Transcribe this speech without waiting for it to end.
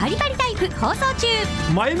バリバリタイプ放送中。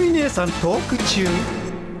まゆみ姉さんトーク中。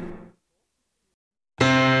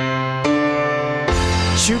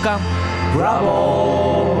週刊ブラ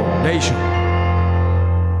ボーレーション。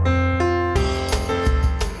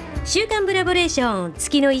週刊ブラボレーション、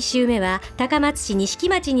月の1週目は高松市錦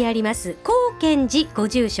町にあります高見寺ご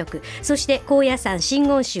住職、そして高野山真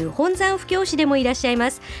言宗本山布教師でもいらっしゃい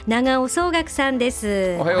ます長尾総学さんで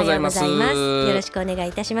す。おはようございます。よろしくお願い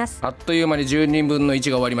いたします。あっという間に10人分の1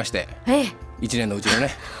が終わりまして、1年のうちの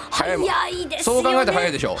ね早いですよね。そう考えたら早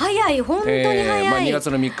いでしょう。早い、本当に早い。2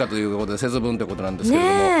月の3日ということで節分ということなんですけれど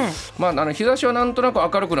も、日差しはなんとなく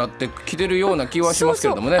明るくなってきてるような気はしますけ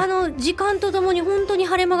れどもね。時間とともに本当に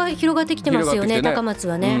晴れ間が広がってきてますよね、高松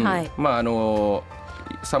はね、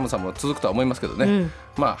寒さも続くとは思いますけどね、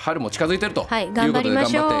春も近づいてるということで頑張っ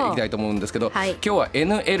ていきたいと思うんですけど、今日は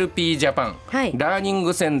Nlp-Japan、ラーニン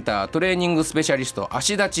グセンタートレーニングスペシャリスト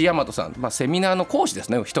足立大和さん、セミナーの講師です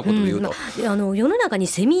ね、一言で言うと。世の中に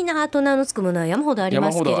セミナーと名の付くものは山ほどあり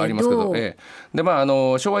ますけれど、で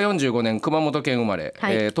昭和45年熊本県生まれ、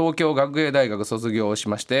東京学芸大学卒業し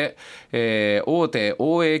まして、大手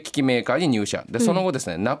応援機器メーカーに入社で、その後です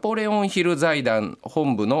ね、ナポレオンヒル財団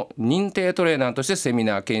本部の認定トレーナーとしてセミ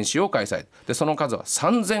ナー研修を開催で、その数は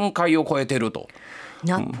3000回を超えていると。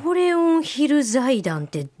ナポレオンヒル財団っ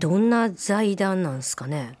てどんな財団なんですか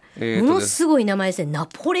ね。ものすごい名前ですね。ナ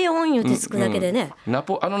ポレオン言ってつくだけでね、ナ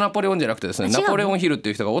ポレオンじゃなくてですね、ナポレオンヒルって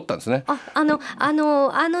いう人がおったんですね。あの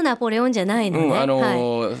ナポレオンじゃないのね、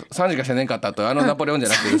3時間しかねんかったと、ナポレオンじゃ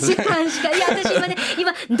なくてですね、3時間しか、いや私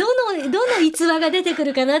今どの逸話が出てく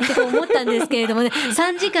るかなって思ったんですけれどもね、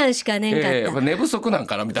3時間しかねんかった、やっぱ寝不足なん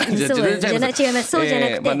かなみたいな。違います、そうじゃ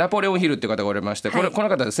なくて、ナポレオンヒルっていう方がおられまして、この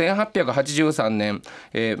方で1883年、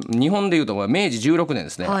日本でいうと明治16年で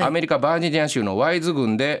すね、アメリカバージニア州のワイズ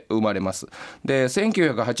郡で生まれます。で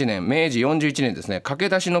1908年明治41年ですね、駆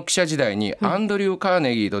け出しの記者時代にアンドリュー・カー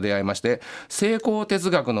ネギーと出会いまして、成功哲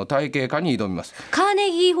学の体系化に挑みます。カーネ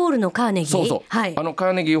ギーホールのカーネギー、そう、カ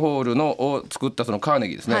ーネギーホールを作ったそのカーネ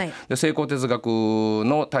ギーですね、で成功哲学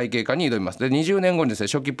の体系化に挑みます。で20年後にですね、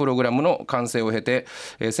初期プログラムの完成を経て、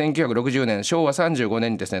1960年昭和35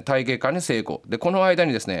年にですね、体系化に成功で、この間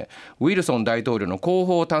にですね、ウィルソン大統領の広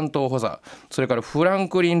報担当補佐、それからフラン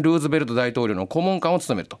クリン・ルーズベルト大統領の顧問官を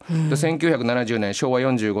務めると。で1970年昭和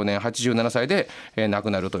45年87歳で、亡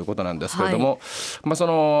くなるということなんですけれども、そ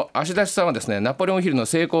の足立さんはですね、ナポレオンヒルの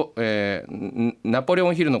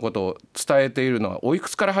ことを伝えているのはおいく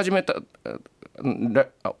つから始めた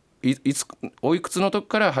おいくつの時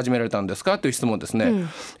から始められたんですかという質問ですね、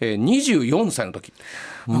24歳の時、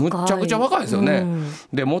むっちゃくちゃ若いですよね。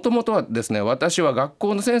でもともとはですね、私は学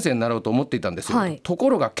校の先生になろうと思っていたんですよ、と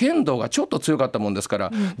ころが剣道がちょっと強かったもんですか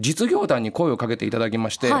ら、実業団に声をかけていただき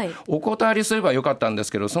まして、お断りすればよかったんで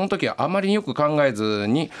すけど、その時はあまりによく考えず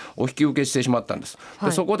にお引き受けしてしまったんです。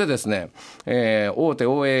でそこでですね、大手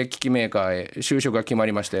応援機器メーカーへ就職が決ま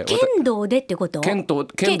りまして、剣道でってこと？剣道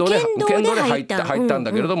で入ったん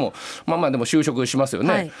だけれども、でも就職しますよ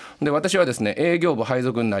ね、で私はですね、営業部配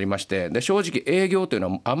属になりまして、で正直営業という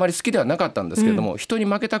のはあまり好きではなかったんですけれども、人に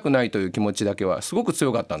負けたくないという気持ちだけはすごく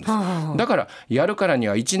強かったんです。だからやるからに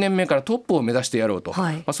は1年目からトップを目指してやろうと、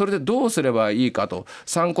それでどうすればいいかと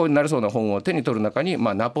参考になりそうな本を手に取る中に、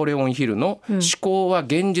ナポレオンヒルの思考は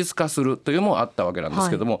現実化するというのもあったわけなんです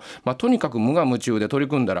けども、とにかく無我夢中で取り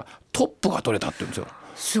組んだらトップが取れたって言うんですよ。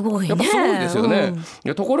すごいね。やっぱすごいですよね、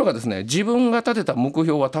ところがですね、自分が立てた目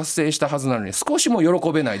標は達成したはずなのに少しも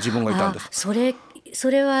喜べない自分がいたんです。そ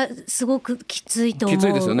れはすごくきついと思う。きつ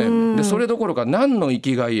いですよね、でそれどころか何の生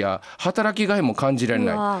きがいや働きがいも感じられ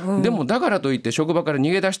ない、でもだからといって職場から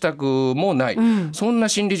逃げ出したくもない、そんな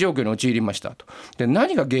心理状況に陥りましたと。で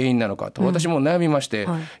何が原因なのかと私も悩みまして、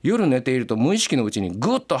夜寝ていると無意識のうちに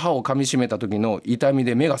ぐっと歯を噛みしめた時の痛み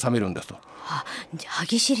で目が覚めるんですと。歯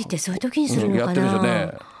ぎしりってそういう時にするのかな、やってるんですよ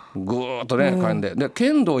ね。ぐーっとね噛んで、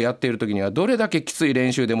剣道をやっている時にはどれだけきつい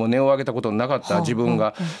練習でも音を上げたことのなかった自分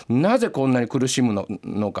がなぜこんなに苦しむ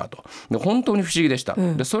のかと。で本当に不思議でした、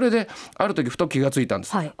でそれである時ふと気がついたんで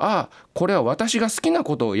す、これは私が好きな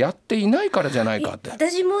ことをやっていないからじゃないかって。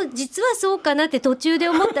私も実はそうかなって途中で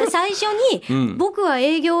思った最初に、僕は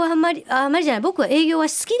営業はあんまりじゃない、僕は営業は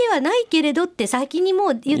好きではないけれどって先にも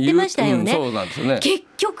う言ってましたよね、そうなんですよね。結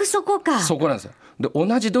局そこか。そこなんですよ。で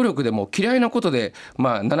同じ努力でも嫌いなことで、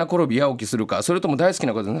七転び八起きするか、それとも大好き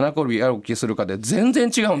なことで七転び八起きするかで全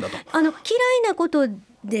然違うんだと。嫌いなこと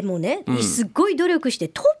でもね、すっごい努力して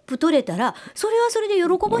トップ取れたらそれはそれで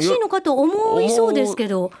喜ばしいのかと思いそうですけ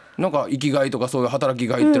ど、なんか生きがいとかそういう働き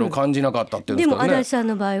がいっていうのを感じなかったっていうんですかね。でも足立さん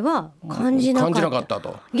の場合は感じなかった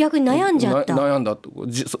と、逆に悩んじゃった。悩んだと、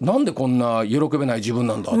なんでこんな喜べない自分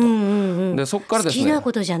なんだと、でそっからですね、好きな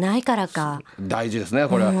ことじゃないからか、大事ですね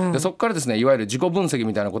これは、でそっからですね、いわゆる自己分析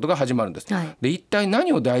みたいなことが始まるんです、で一体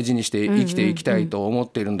何を大事にして生きていきたいと思っ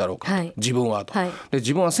ているんだろうかと、自分はと、で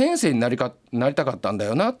自分は先生になりたかったんだ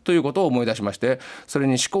よなということを思い出しまして、それ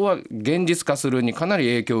に思考は現実化するにかなり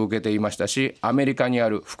影響を受けていましたし、アメリカにあ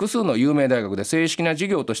る複数の有名大学で正式な授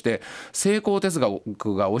業として成功哲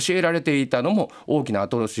学が教えられていたのも大きな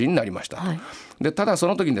後押しになりました、でただそ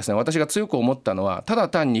の時にですね、私が強く思ったのは、ただ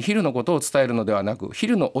単にヒルのことを伝えるのではなく、ヒ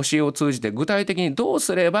ルの教えを通じて具体的にどう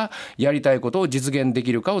すればやりたいことを実現で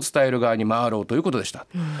きるかを伝える側に回ろうということでした、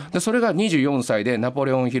でそれが24歳でナポ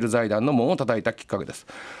レオンヒル財団の門を叩いたきっかけです。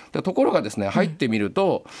でところがですね、入ってみる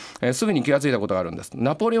と、すぐに気がついたことがあるんです。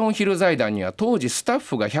ナポレオンヒル財団には当時スタッ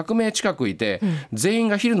フが100名近くいて、全員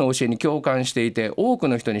がヒルの教えに共感していて、多く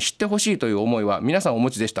の人に知ってほしいという思いは皆さんお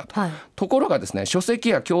持ちでした、ところがですね、書籍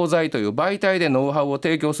や教材という媒体でノウハウを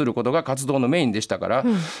提供することが活動のメインでしたから、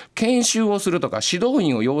研修をするとか指導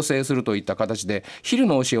員を養成するといった形でヒル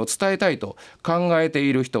の教えを伝えたいと考えて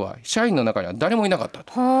いる人は社員の中には誰もいなかった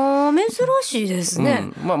と。珍しいですね、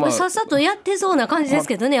さっさとやってそうな感じです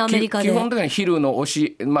けどね、アメリカで基本的にヒルの教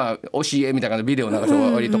えみたいなビデオ流して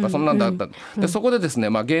終わりとか、そんなんだった、でそこでですね、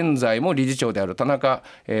現在も理事長である田中、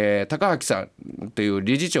孝明さんという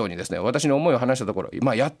理事長にですね、私の思いを話したとこ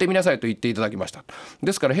ろ、やってみなさいと言っていただきました。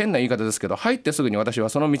ですから変な言い方ですけど、入ってすぐに私は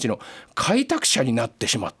その道の開拓者になって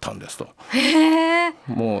しまったんですと。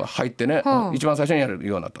もう入ってね、一番最初にやる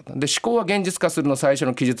ようになった。で思考は現実化するの最初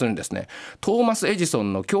の記述にですね、トーマス・エジソ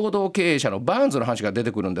ンの共同経営者のバーンズの話が出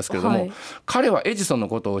てくるんですけれども、彼はエジソンの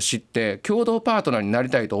ことを知って共同パートナーになり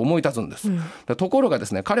たいと思い立つんです、ところがで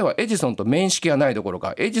すね、彼はエジソンと面識がないどころ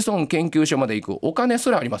か、エジソン研究所まで行くお金す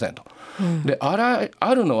らありませんと、であ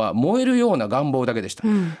るのは燃えるような願望だけでした、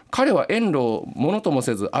彼は遠路をものとも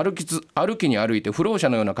せず歩きに歩いて不老者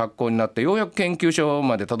のような格好になってようやく研究所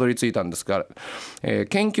までたどり着いたんですが、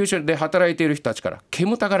研究所で働いている人たちから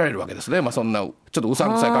煙たがられるわけですね、そんなちょっとうさ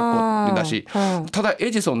んくさい格好だし、ただ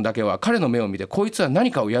エジソンだけは彼の目を見てこいつは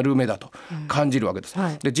何かをやる目だと感じるわけです、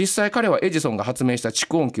で実際彼はエジソンが発明した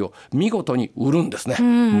蓄音機を見事に売るんですね、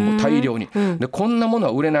もう大量に、でこんなもの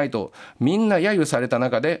は売れないとみんな揶揄された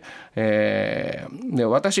中で、で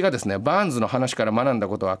私がですねバーンズの話から学んだ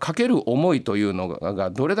ことは、かける思いというのが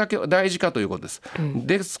どれだけ大事かということ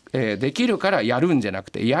です、できるからやるんじゃな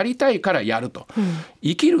くてやりたいからやると、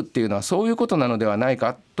生きるっていうのはそういうことなのではない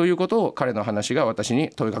かということを彼の話が私に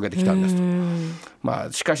問いかけてきたんです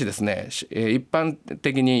と。しかしですね、一般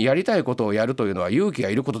的にやりたいことをやるというのは勇気が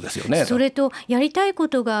いることですよね。それとやりたいこ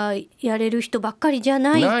とがやれる人ばっかりじゃ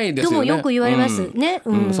ないともよく言われますね。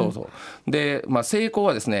そうそうで、成功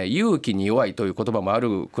はですね勇気に弱いという言葉もあ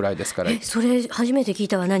るくらいですから。それ初めて聞い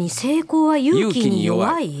たわ。成功は勇気に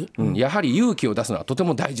弱い？やはり勇気を出すのはとて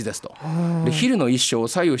も大事ですと。でヒルの一生を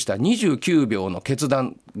左右した29秒の決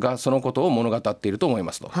断がそのことを物語っていると思い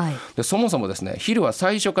ますと、でそもそもですねヒルは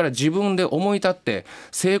最初から自分で思い立って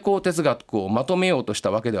成功哲学をまとめようとし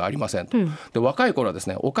たわけではありませんと、で若い頃はです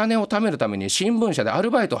ねお金を貯めるために新聞社でア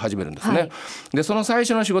ルバイトを始めるんですね、でその最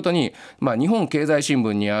初の仕事に、日本経済新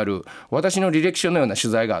聞にある私の履歴書のような取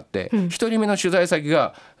材があって、1人目の取材先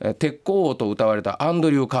が鉄鋼王と歌われたアンド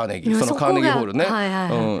リュー・カーネギー、そのカーネギーホールね、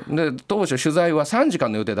で当初取材は3時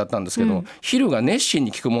間の予定だったんですけど、ヒルが熱心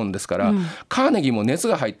に聞くもんですから、カーネギーも熱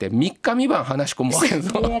が入って3日3晩話し込むわけです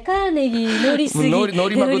よ。カーネギー乗りすぎ乗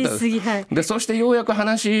りまくったです、でそしてようやく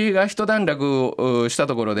話が一段落した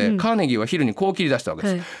ところで、カーネギーはヒルにこう切り出したわけ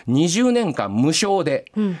です、20年間無償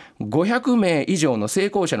で500名以上の成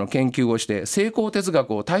功者の研究をして成功哲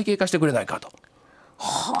学を体系化してくれないかと。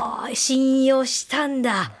信用したん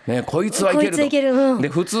だ、こいつはいけると。で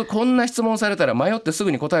普通こんな質問されたら迷ってす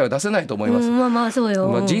ぐに答えを出せないと思います、そう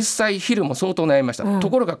よ、実際ヒルも相当悩みました、と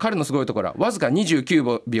ころが彼のすごいところはわずか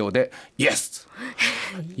29秒でイエス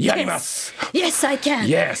やります Yes I can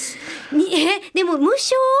Yes でも無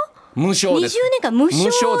償です。20年間無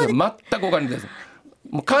償で全くお金です。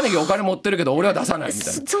もうカーネギーお金持ってるけど俺は出さないみたい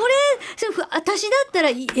な。それ私だったら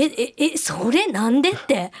それなんでっ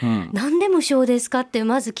て、なんで無償ですかって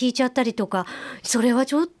まず聞いちゃったりとか、それは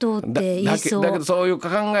ちょっとって言いそう。だけどそういう考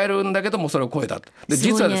えるんだけどもそれを超えた。で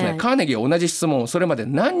実はですねカーネギーは同じ質問をそれまで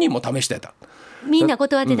何人も試してた。みんな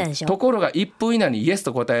断ってたでしょ、ところが1分以内にイエス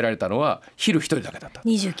と答えられたのは昼1人だけだった。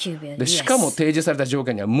29秒でしかも提示された条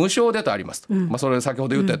件には無償でとあります、それ先ほ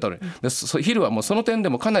ど言った通り、で昼はもうその点で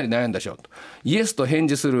もかなり悩んだでしょうと。イエスと返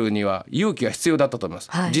事するには勇気が必要だったと思います、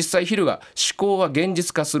実際昼が思考は現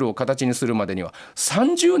実化するを形にするまでには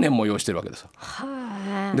30年も要しているわけです。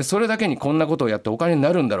でそれだけにこんなことをやってお金に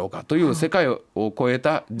なるんだろうかという世界を超え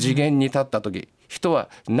た次元に立った時、人は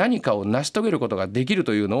何かを成し遂げることができる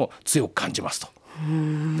というのを強く感じますと。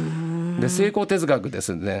で成功哲学で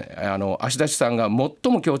すね、足立さんが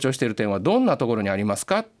最も強調している点はどんなところにあります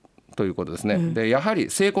かということですね、でやはり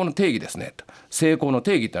成功の定義ですね。成功の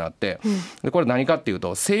定義ってなって、でこれ何かっていう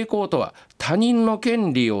と、成功とは他人の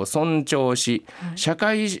権利を尊重し、社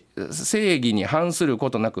会正義に反するこ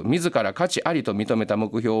となく自ら価値ありと認めた目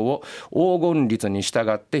標を黄金律に従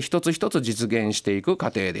って一つ一つ実現していく過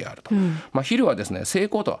程であると、昼はですね、成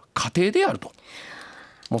功とは過程であると、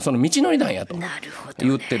もうその道のりなんやと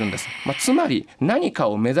言ってるんです、つまり何か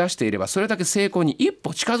を目指していればそれだけ成功に一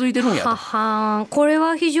歩近づいてるんやと。これ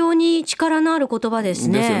は非常に力のある言葉です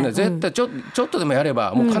ね。ですよね。絶対ちょっとでもやれ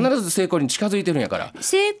ばもう必ず成功に近づいてるんやから、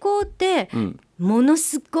成功ってもの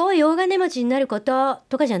すごい大金持ちになること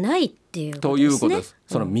とかじゃないっていうことですね。ということです。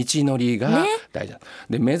その道のりが大事だ、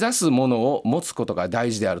で目指すものを持つことが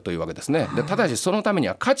大事であるというわけですね。でただしそのために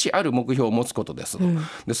は価値ある目標を持つことです、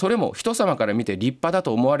でそれも人様から見て立派だ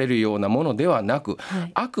と思われるようなものではなく、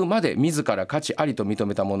あくまで自ら価値ありと認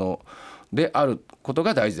めたものであること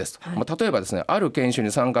が大事です、例えばですね、ある研修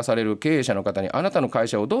に参加される経営者の方にあなたの会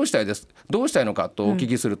社をどうしたいのかとお聞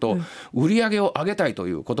きすると、売上を上げたいと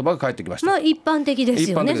いう言葉が返ってきました。一般的で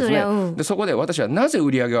すよね。それは、でそこで私はなぜ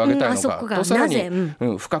売上を上げたいのかとさらに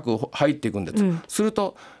深く入っていくんです、する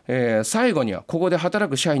と、最後にはここで働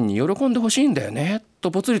く社員に喜んでほしいんだよねと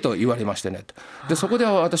ぽつりと言われましてね。でそこで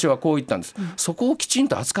は私はこう言ったんです、そこをきちん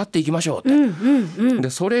と扱っていきましょうと、で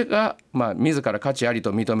それが、自ら価値あり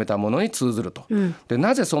と認めたものに通ずると、で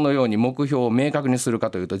なぜそのように目標を明確にするか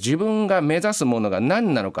というと、自分が目指すものが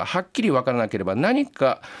何なのかはっきり分からなければ何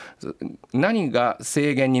が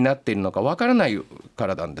制限になっているのか分からないか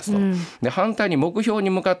らなんですと、で反対に目標に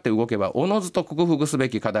向かって動けばおのずと克服すべ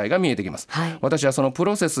き課題が見えてきます、私はそのプ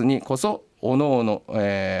ロセスにこそおのお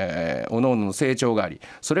のの成長があり、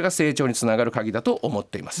それが成長につながる鍵だと思っ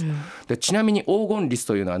ています、でちなみに黄金律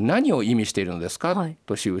というのは何を意味しているのですか、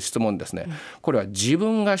という質問ですね、これは自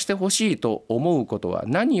分がしてほしいと思うことは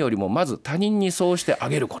何よりもまず他人にそうしてあ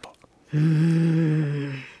げること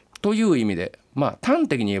という意味で、端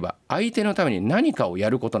的に言えば相手のために何かをや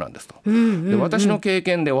ることなんですと、で私の経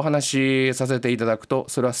験でお話しさせていただくと、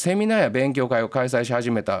それはセミナーや勉強会を開催し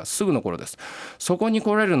始めたすぐの頃です。そこに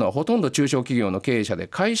来られるのはほとんど中小企業の経営者で、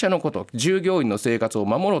会社のこと、従業員の生活を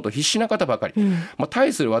守ろうと必死な方ばかり、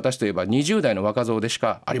対する私といえば20代の若造でし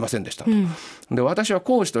かありませんでしたと、で私は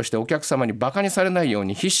講師としてお客様にバカにされないよう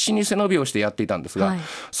に必死に背伸びをしてやっていたんですが、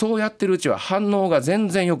そうやってるうちは反応が全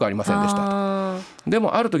然よくありませんでしたと。で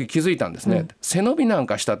もある時気づいたんですね、背伸びなん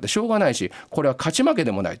かしたってしょうがないし、これは勝ち負け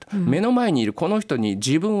でもないと、目の前にいるこの人に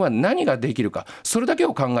自分は何ができるか、それだけ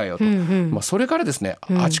を考えようと、それからですね、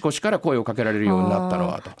あちこちから声をかけられるようになったの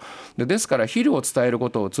はと。ですから昼を伝える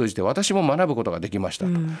ことを通じて私も学ぶことができました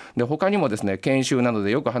と。で他にもですね、研修など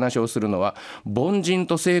でよく話をするのは、凡人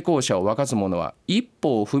と成功者を分かつ者は一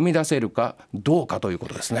歩を踏み出せるかどうかというこ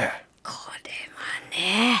とですね。これ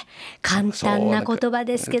はね、簡単な言葉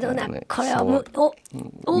ですけどな、これはもうこ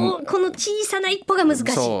の小さな一歩が難しい。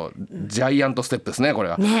そうジャイアントステップですねこれ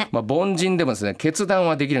は、凡人でもですね、決断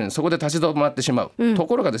はできるのにそこで立ち止まってしまう、と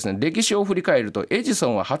ころがですね、歴史を振り返るとエジソ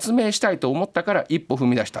ンは発明したいと思ったから一歩踏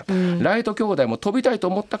み出した、ライト兄弟も飛びたいと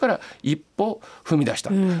思ったから一歩踏み出した、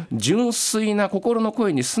純粋な心の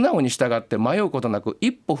声に素直に従って迷うことなく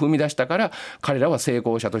一歩踏み出したから彼らは成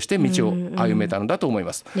功者として道を歩めたのだと思い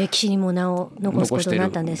ます、歴史にも名を残すことにな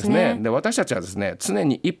ったんですね。で私たちはですね、常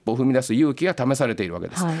に一歩踏み出す勇気が試されているわけ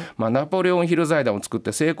です、ナポレオンヒル財団を作っ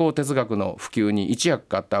て成功哲学の普及に一役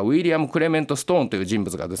買ったウィリアム・クレメント・ストーンという人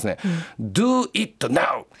物がですね、Do it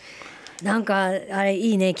now、なんかあれ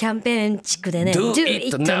いいね、キャンペーンチックでね、 Do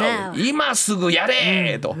it now、 今すぐや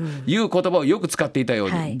れという言葉をよく使っていたよ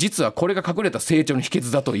うに、実はこれが隠れた成長の秘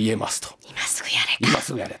訣だと言えますと。今すぐやれか、今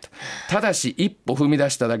すぐやれと。ただし一歩踏み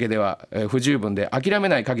出しただけでは不十分で、諦め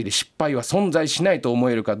ない限り失敗は存在しないと思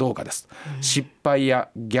えるかどうかです、失敗や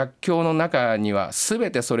逆境の中には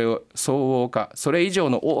全てそれを相応かそれ以上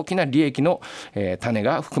の大きな利益の、種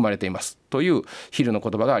が含まれていますというヒルの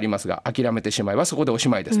言葉がありますが、諦めてしまえばそこでおし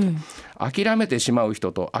まいですと、諦めてしまう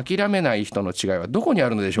人と諦めない人の違いはどこにあ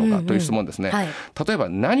るのでしょうか、という質問ですね、はい、例えば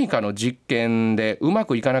何かの実験でうま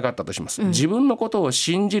くいかなかったとします、自分のことを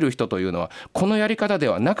信じる人というのはこのやり方で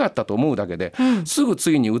はなかったと思うだけで、すぐ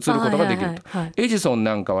次に移ることができると、エジソン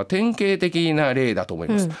なんかは典型的な例だと思い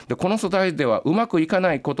ます、でこの素材ではうまくいか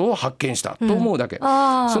ないことを発見したと思うだけ、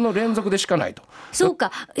その連続でしかないと。そう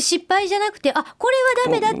か、失敗じゃなくてこれは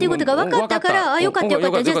ダメだっていうことが分かったから、よかったよか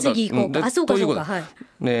った、じゃあ次行こうか、そうかそうか、はい、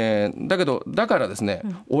だからですね、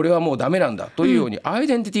俺はもうダメなんだというように、アイ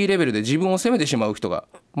デンティティレベルで自分を責めてしまう人が、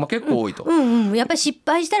結構多いと、やっぱり失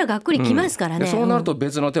敗したらがっくりきますからね、そうなると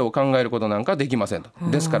別の手を考えることなんかできませんと、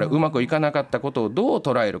ですからうまくいかなかったことをどう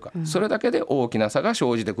捉えるか、それだけで大きな差が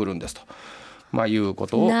生じてくるんですと、いうこ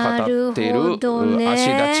とを語っている足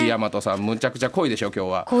立大和さん、むちゃくちゃ濃いでしょ今日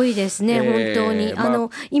は。濃いですね、本当に、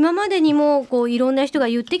今までにもいろんな人が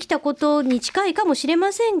言ってきたことに近いかもしれ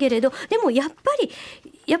ませんけれど、でもやっぱり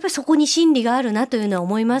そこに真理があるなというのは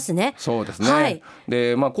思いますね。そうですね、はい、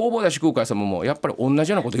で弘法大師空海様もやっぱり同じ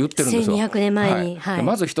ようなことを言ってるんですよ。1200年前に、はい、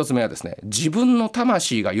まず一つ目はですね、自分の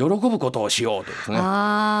魂が喜ぶことをしようとですね。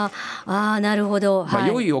なるほど、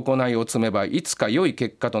良い行いを積めばいつか良い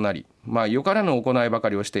結果となり、よからぬ行いばか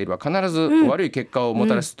りをしていれば必ず悪い結果をも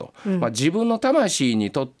たらすと、自分の魂に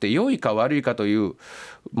とって良いか悪いかという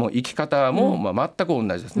もう生き方も全く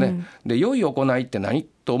同じですね、で良い行いって何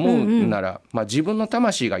と思うなら、自分の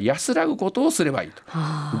魂が安らぐことをすればいいと、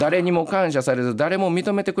誰にも感謝されず誰も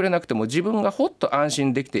認めてくれなくても自分がほっと安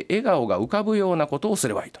心できて笑顔が浮かぶようなことをす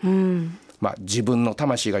ればいいと、自分の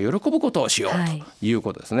魂が喜ぶことをしようという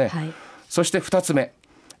ことですね、そして2つ目、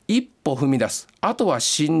一歩踏み出す、あとは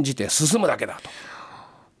信じて進むだけだと、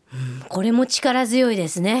これも力強いで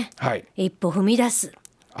すね、一歩踏み出す、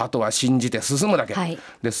あとは信じて進むだけ、で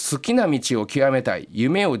好きな道を極めたい、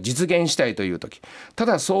夢を実現したいという時、た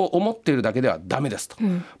だそう思っているだけではダメですと、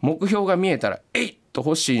目標が見えたらえいっと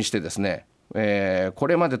発信してですね、こ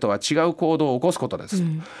れまでとは違う行動を起こすことです、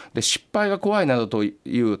で失敗が怖いなどとい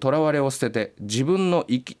うとらわれを捨てて自分の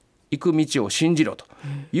行く道を信じろと、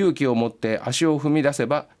勇気を持って足を踏み出せ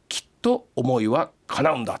ばきっと思いは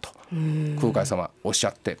叶うんだと空海様おっしゃ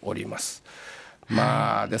っております。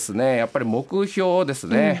ですね、やっぱり目標です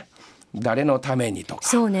ね、誰のためにとか、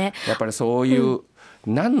やっぱりそういう、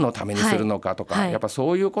何のためにするのかとか、やっぱ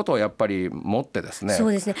そういうことをやっぱり持ってですね。そ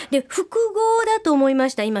うですね。で複合だと思いま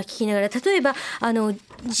した、今聞きながら。例えば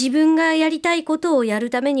自分がやりたいことをやる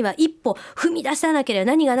ためには一歩踏み出さなければ、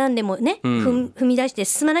何が何でもね、踏み出して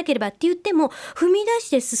進まなければって言っても、踏み出し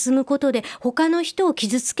て進むことで他の人を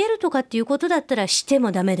傷つけるとかっていうことだったらして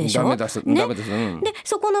もダメでしょ。ダメです、で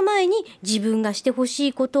そこの前に自分がしてほし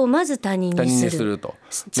いことをまず他人にすると、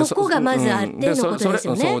そこがまずあってのことです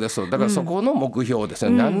よね。そうです。だからそこの目標です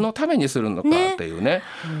ね、何のためにするのかっていうね、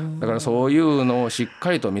だからそういうのをしっ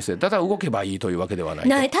かりと見せ、ただ動けばいいというわけでは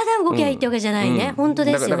ないと、ただ動けばいいってわけじゃないね、本当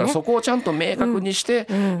ですよね。だからそこをちゃんと明確にして、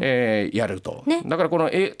やると、だからこの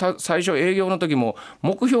最初営業の時も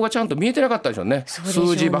目標がちゃんと見えてなかったでしょうね。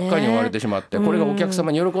数字ばっかりに追われてしまって、これがお客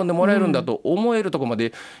様に喜んでもらえるんだと思えるところま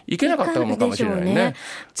でいけなかったのかもしれないね。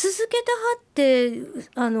続けたはって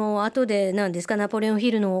後で何ですか、ナポレオンヒ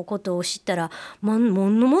ルのことを知ったら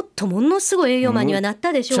もっとものすごい営業マンにはなっ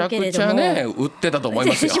たでしょうけれども、めちゃくちゃね売ってたと思い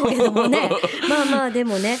ますよ。で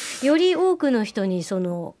もね、より多くの人にそ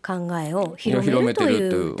の考えを広めるとい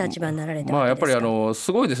う立場になられたわけですから、やっぱり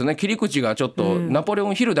すごいですね。切り口がちょっとナポレオ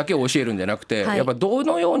ンヒルだけを教えるんじゃなくて、やっぱりど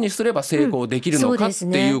のようにすれば成功できるのかって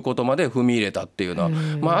いうことまで踏み入れたっていうの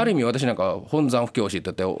は、ある意味私なんか本山布教師っ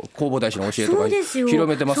て言って弘法大師の教えとか広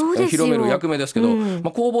めてます、広める役目ですけど、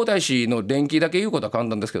弘法大師の伝記だけ言うことは簡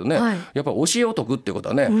単ですけどね、やっぱり教えを説くっていうこと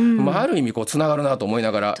はね、ある意味つながるなと思い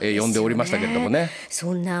ながら読んでおりましたけれどもね。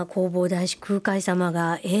そんな弘法大師空海様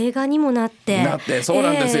が映画にもなって、そう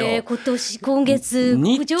なんですよ、今月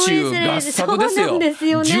日中合作です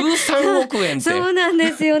よ。13億円ってそうなん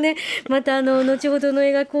ですよね。また後ほどの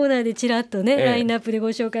映画コーナーでちらっとね、ラインナップでご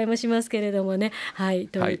紹介もしますけれどもね、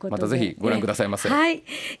ということで、またぜひご覧くださいませ。今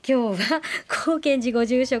日は高見寺ご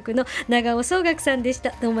住職の長尾宗学さんでし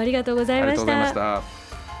た。どうもありがとうございました。ありがとうございました。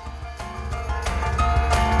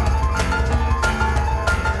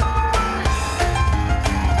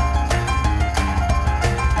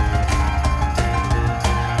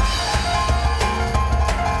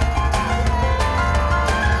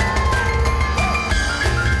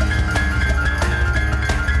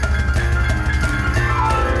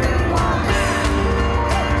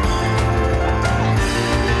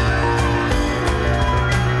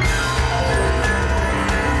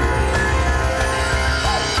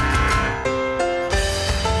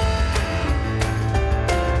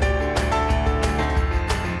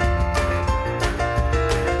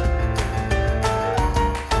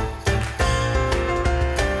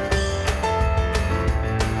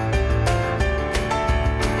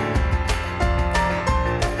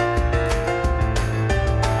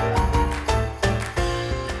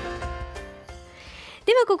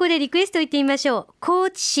ここでリクエスト言ってみましょう。高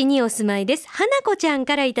知市にお住まいです花子ちゃん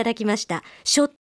からいただきました。ショッ